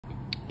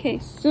Okay,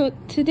 so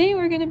today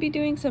we're going to be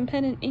doing some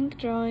pen and ink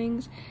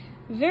drawings.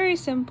 Very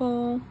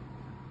simple.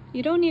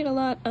 You don't need a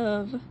lot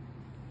of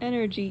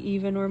energy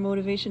even or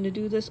motivation to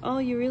do this.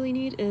 All you really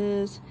need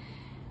is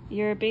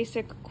your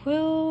basic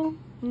quill,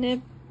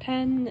 nib,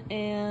 pen,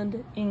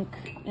 and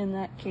ink. In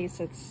that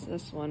case, it's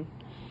this one.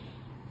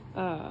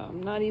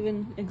 I'm not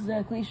even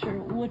exactly sure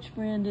which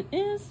brand it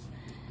is.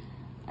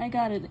 I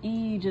got it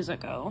ages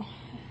ago.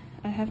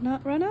 I have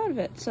not run out of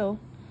it, so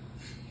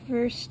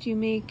first you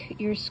make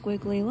your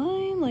squiggly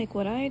line like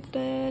what I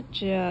did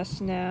just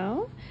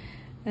now,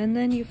 and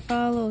then you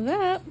follow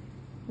that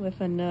with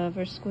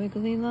another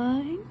squiggly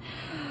line,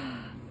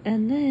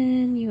 and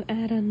then you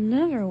add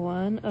another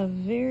one of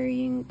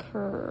varying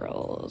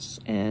curls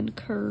and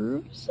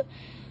curves.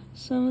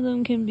 Some of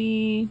them can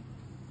be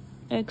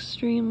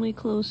extremely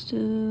close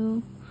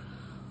to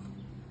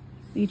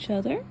each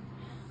other.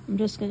 I'm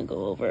just gonna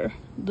go over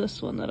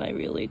this one that I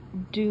really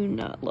do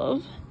not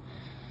love.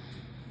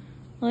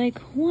 Like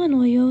one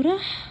iota,